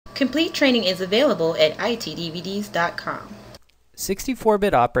Complete training is available at itdvds.com.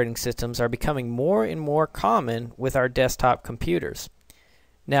 64-bit operating systems are becoming more and more common with our desktop computers.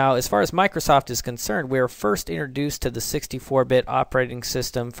 Now, as far as Microsoft is concerned, we were first introduced to the 64-bit operating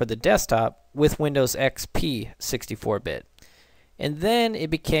system for the desktop with Windows XP 64-bit. And then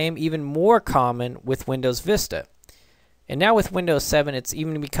it became even more common with Windows Vista. And now with Windows 7, it's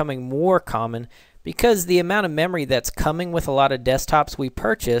even becoming more common because the amount of memory that's coming with a lot of desktops we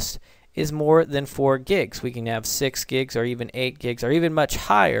purchased is more than 4 gigs. We can have 6 gigs or even 8 gigs or even much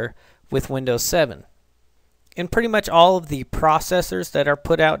higher with Windows 7. And pretty much all of the processors that are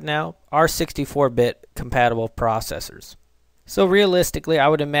put out now are 64-bit compatible processors. So realistically, I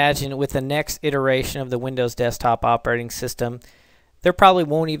would imagine with the next iteration of the Windows desktop operating system, there probably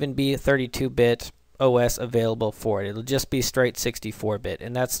won't even be a 32-bit OS available for it. It'll just be straight 64-bit,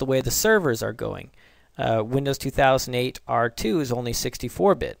 and that's the way the servers are going. Windows 2008 R2 is only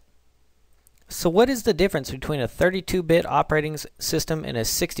 64-bit. So what is the difference between a 32-bit operating system and a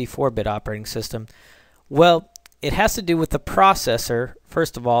 64-bit operating system? Well, it has to do with the processor,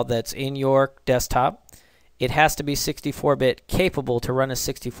 first of all, that's in your desktop. It has to be 64-bit capable to run a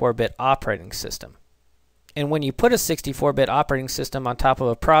 64-bit operating system. And when you put a 64-bit operating system on top of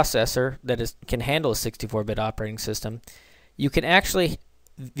a processor that can handle a 64-bit operating system, you can actually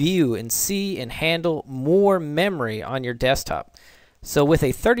view and see and handle more memory on your desktop. So with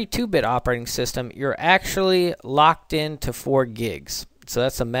a 32-bit operating system, you're actually locked into 4 gigs. So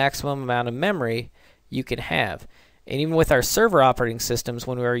that's the maximum amount of memory you can have. And even with our server operating systems,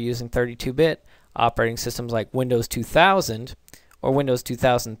 when we were using 32-bit operating systems like Windows 2000 or Windows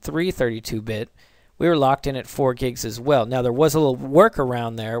 2003 32-bit, we were locked in at 4 gigs as well. Now there was a little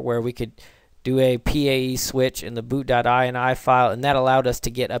workaround there where we could do a PAE switch in the boot.ini file, and that allowed us to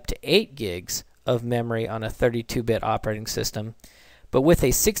get up to 8 gigs of memory on a 32-bit operating system. But with a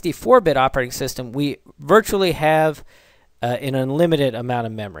 64-bit operating system, we virtually have an unlimited amount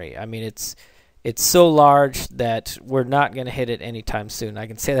of memory. I mean, it's so large that we're not going to hit it anytime soon. I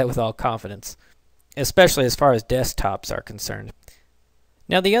can say that with all confidence, especially as far as desktops are concerned.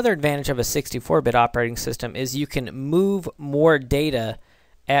 Now, the other advantage of a 64-bit operating system is you can move more data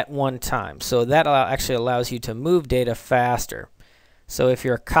at one time. So that actually allows you to move data faster. So if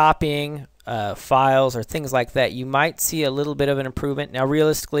you're copying files or things like that, you might see a little bit of an improvement. Now,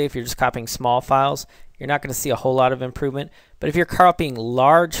 realistically, if you're just copying small files, you're not going to see a whole lot of improvement. But if you're copying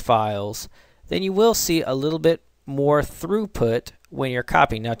large files, then you will see a little bit more throughput when you're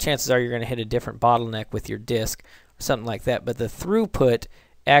copying. Now, chances are you're going to hit a different bottleneck with your disk or something like that, but the throughput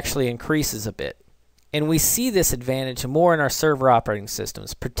actually increases a bit. And we see this advantage more in our server operating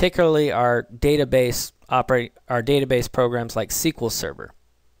systems, particularly our database programs like SQL Server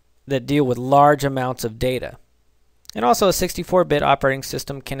that deal with large amounts of data. And also a 64-bit operating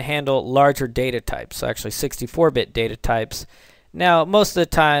system can handle larger data types, so actually 64-bit data types. Now, most of the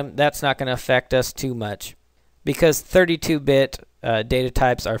time, that's not going to affect us too much because 32-bit data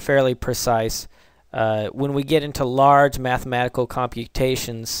types are fairly precise. When we get into large mathematical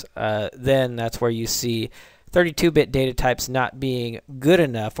computations, then that's where you see 32-bit data types not being good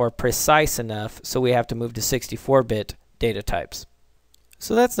enough or precise enough, so we have to move to 64-bit data types.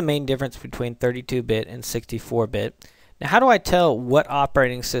 So that's the main difference between 32-bit and 64-bit. Now, how do I tell what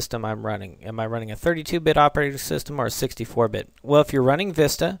operating system I'm running? Am I running a 32-bit operating system or a 64-bit? Well, if you're running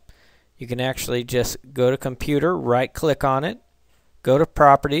Vista, you can actually just go to Computer, right-click on it, go to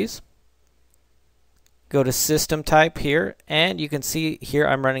Properties, go to System Type here, and you can see here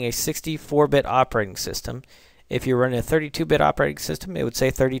I'm running a 64-bit operating system. If you're running a 32-bit operating system, it would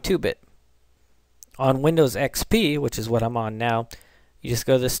say 32-bit. On Windows XP, which is what I'm on now, you just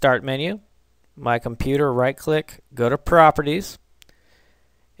go to the Start menu, My Computer, right-click, go to Properties,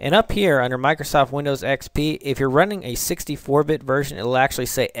 and up here under Microsoft Windows XP, if you're running a 64-bit version, it will actually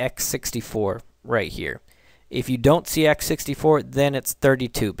say x64 right here. If you don't see x64, then it's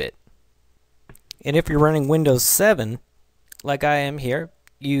 32-bit. And if you're running Windows 7, like I am here,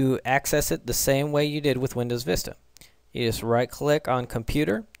 you access it the same way you did with Windows Vista. You just right-click on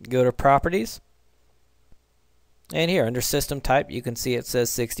Computer, go to Properties, and here under System Type, you can see it says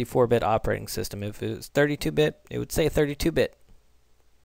 64-bit operating system. If it was 32-bit, it would say 32-bit.